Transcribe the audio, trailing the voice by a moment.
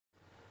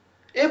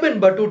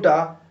Ibn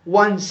Battuta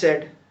once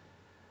said,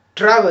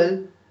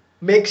 travel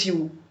makes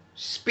you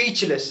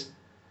speechless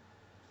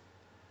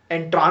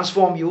and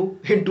transform you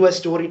into a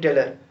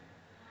storyteller.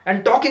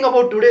 And talking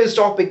about today's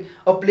topic,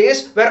 a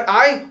place where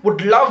I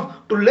would love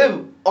to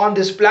live on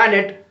this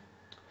planet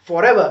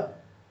forever.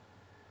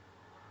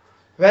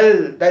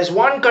 Well, there is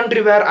one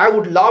country where I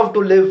would love to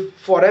live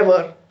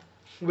forever,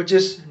 which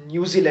is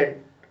New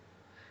Zealand.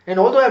 And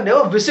although I've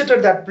never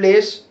visited that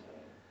place,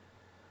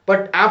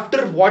 but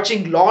after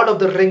watching Lord of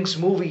the Rings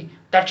movie,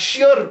 that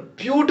sheer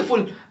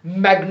beautiful,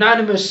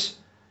 magnanimous,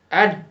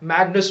 and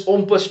Magnus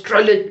Opus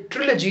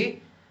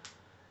trilogy,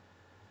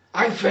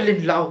 I fell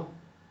in love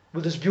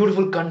with this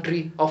beautiful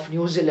country of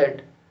New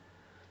Zealand.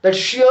 That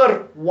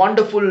sheer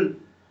wonderful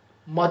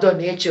Mother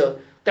Nature,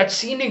 that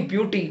scenic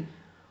beauty,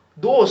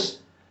 those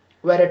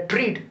were a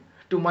treat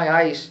to my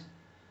eyes.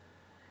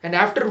 And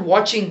after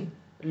watching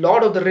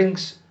Lord of the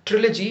Rings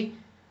trilogy,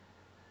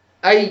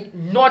 I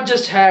not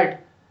just had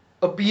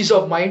a peace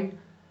of mind,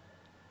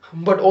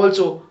 but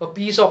also a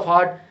peace of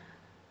heart,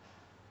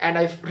 and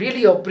I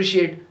really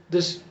appreciate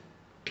this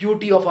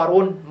beauty of our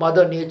own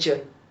Mother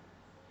Nature.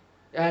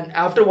 And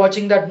after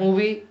watching that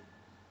movie,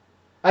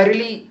 I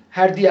really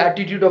had the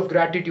attitude of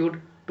gratitude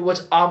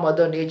towards our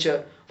Mother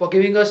Nature for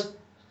giving us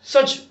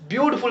such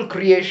beautiful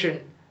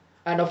creation.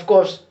 And of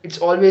course, it's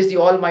always the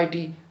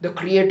Almighty, the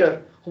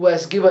Creator, who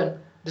has given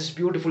this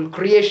beautiful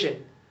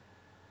creation.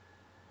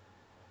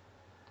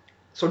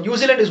 So New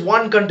Zealand is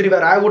one country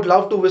where I would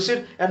love to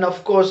visit, and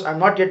of course I'm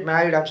not yet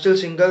married, I'm still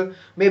single.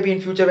 Maybe in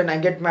future when I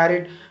get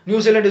married, New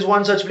Zealand is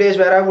one such place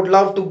where I would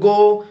love to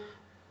go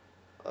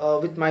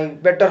with my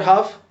better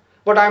half,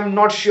 but I'm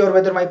not sure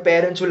whether my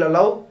parents will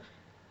allow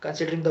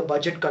considering the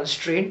budget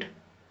constraint.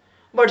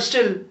 But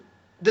still,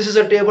 this is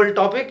a table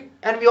topic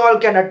and we all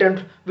can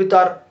attempt with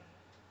our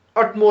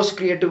utmost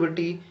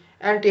creativity,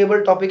 and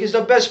table topic is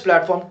the best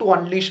platform to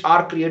unleash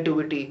our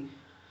creativity.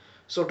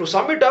 So to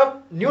sum it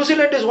up, New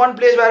Zealand is one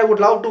place where I would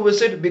love to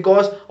visit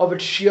because of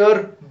its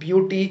sheer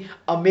beauty,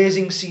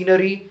 amazing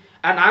scenery,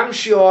 and I'm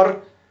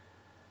sure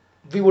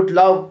we would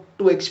love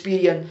to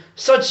experience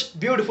such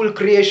beautiful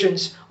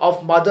creations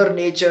of Mother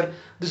Nature,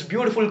 this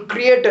beautiful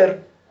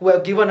creator who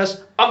have given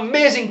us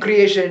amazing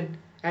creation,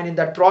 and in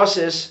that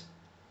process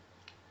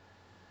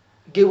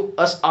give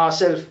us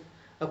ourselves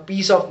a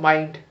peace of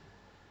mind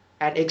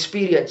and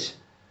experience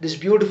this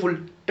beautiful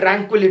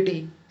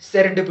tranquility,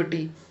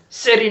 serendipity,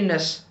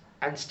 sereneness,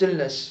 and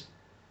stillness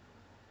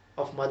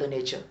of Mother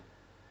Nature.